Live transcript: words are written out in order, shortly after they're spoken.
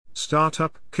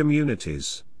Startup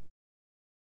communities.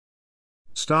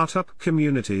 Startup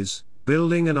communities,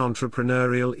 building an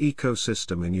entrepreneurial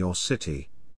ecosystem in your city.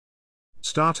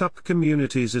 Startup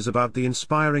communities is about the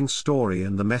inspiring story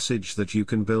and the message that you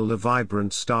can build a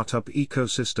vibrant startup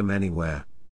ecosystem anywhere.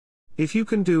 If you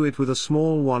can do it with a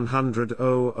small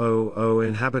 100,000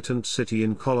 inhabitant city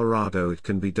in Colorado, it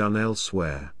can be done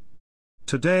elsewhere.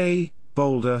 Today,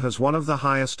 Boulder has one of the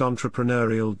highest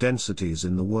entrepreneurial densities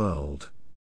in the world.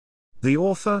 The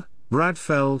author, Brad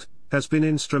Feld, has been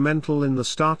instrumental in the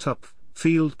startup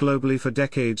field globally for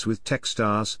decades with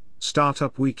Techstars,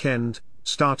 Startup Weekend,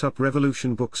 Startup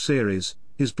Revolution book series,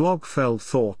 his blog Feld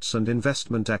Thoughts and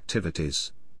investment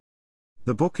activities.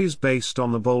 The book is based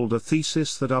on the Boulder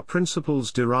thesis that are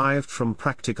principles derived from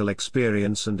practical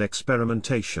experience and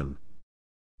experimentation.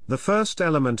 The first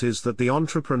element is that the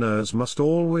entrepreneurs must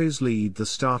always lead the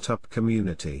startup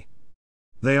community.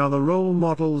 They are the role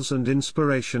models and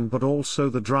inspiration, but also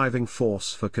the driving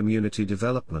force for community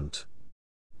development.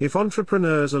 If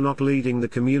entrepreneurs are not leading the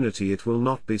community, it will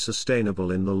not be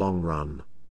sustainable in the long run.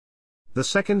 The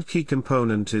second key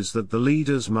component is that the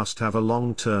leaders must have a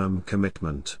long-term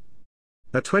commitment.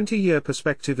 A 20-year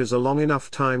perspective is a long enough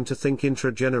time to think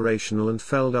intragenerational, and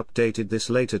Feld updated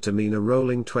this later to mean a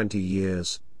rolling 20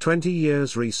 years, 20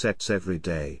 years resets every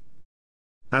day.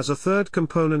 As a third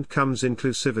component comes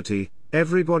inclusivity.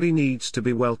 Everybody needs to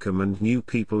be welcome, and new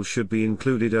people should be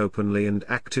included openly and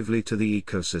actively to the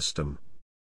ecosystem.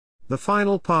 The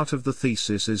final part of the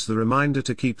thesis is the reminder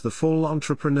to keep the full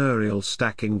entrepreneurial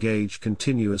stack engaged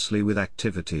continuously with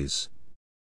activities.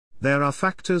 There are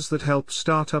factors that help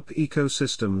startup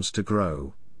ecosystems to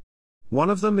grow. One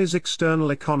of them is external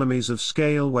economies of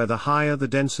scale, where the higher the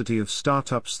density of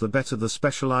startups, the better the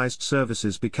specialized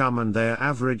services become and their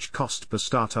average cost per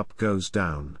startup goes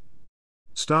down.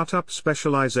 Startup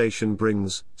specialization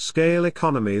brings scale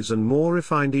economies and more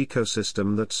refined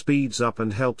ecosystem that speeds up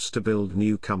and helps to build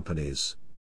new companies.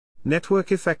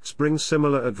 Network effects bring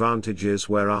similar advantages,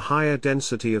 where a higher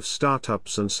density of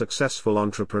startups and successful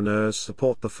entrepreneurs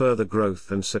support the further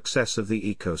growth and success of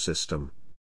the ecosystem.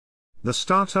 The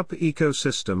startup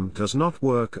ecosystem does not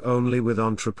work only with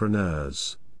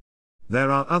entrepreneurs.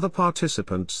 There are other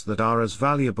participants that are as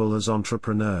valuable as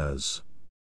entrepreneurs.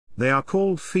 They are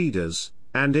called feeders,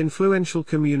 and influential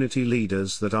community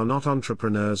leaders that are not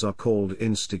entrepreneurs are called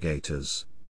instigators.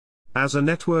 As a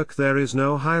network, there is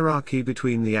no hierarchy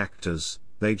between the actors,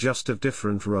 they just have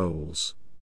different roles.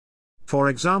 For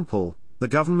example, the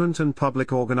government and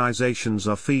public organizations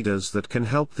are feeders that can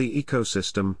help the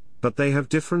ecosystem, but they have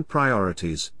different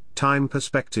priorities, time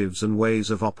perspectives and ways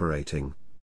of operating.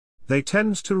 They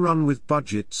tend to run with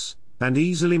budgets, and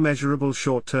easily measurable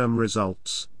short-term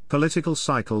results, political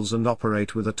cycles, and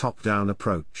operate with a top-down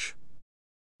approach.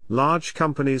 Large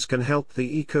companies can help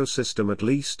the ecosystem at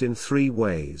least in three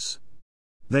ways.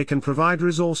 They can provide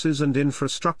resources and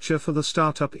infrastructure for the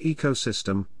startup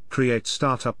ecosystem, create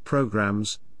startup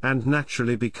programs, and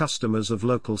naturally be customers of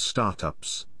local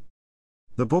startups.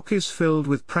 The book is filled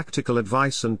with practical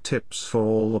advice and tips for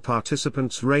all the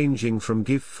participants, ranging from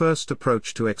give first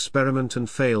approach to experiment and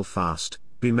fail fast,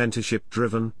 be mentorship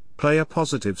driven, play a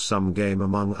positive sum game,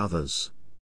 among others.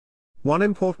 One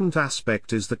important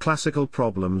aspect is the classical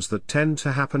problems that tend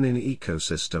to happen in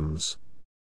ecosystems.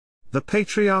 The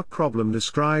patriarch problem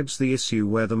describes the issue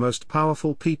where the most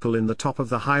powerful people in the top of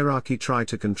the hierarchy try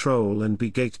to control and be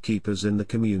gatekeepers in the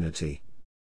community.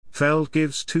 Feld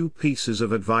gives two pieces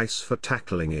of advice for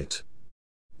tackling it.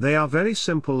 They are very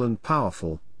simple and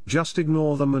powerful, just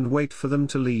ignore them and wait for them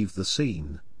to leave the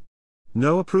scene.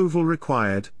 No approval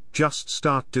required, just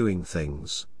start doing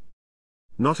things.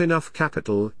 Not enough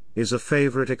capital is a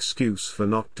favorite excuse for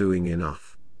not doing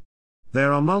enough.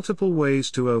 There are multiple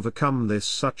ways to overcome this,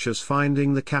 such as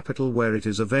finding the capital where it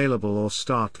is available or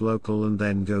start local and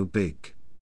then go big.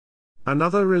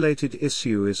 Another related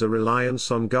issue is a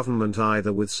reliance on government,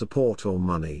 either with support or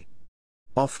money.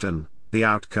 Often, the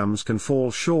outcomes can fall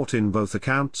short in both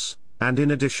accounts, and in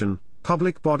addition,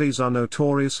 public bodies are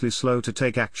notoriously slow to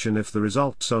take action. If the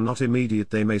results are not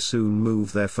immediate, they may soon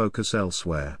move their focus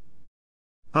elsewhere.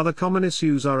 Other common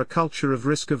issues are a culture of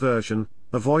risk aversion,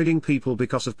 avoiding people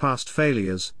because of past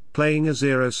failures, playing a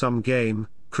zero-sum game,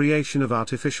 creation of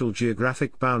artificial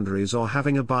geographic boundaries, or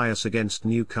having a bias against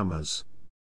newcomers.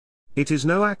 It is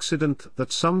no accident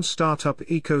that some startup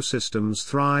ecosystems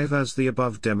thrive, as the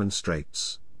above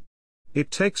demonstrates.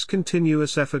 It takes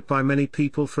continuous effort by many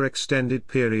people for extended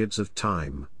periods of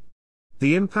time.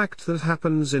 The impact that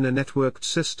happens in a networked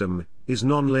system is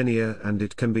non-linear, and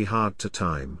it can be hard to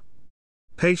time.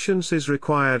 Patience is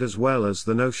required, as well as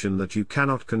the notion that you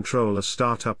cannot control a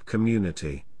startup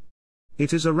community.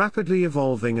 It is a rapidly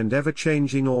evolving and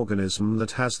ever-changing organism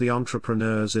that has the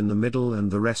entrepreneurs in the middle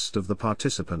and the rest of the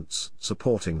participants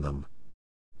supporting them.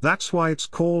 That's why it's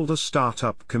called a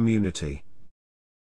startup community.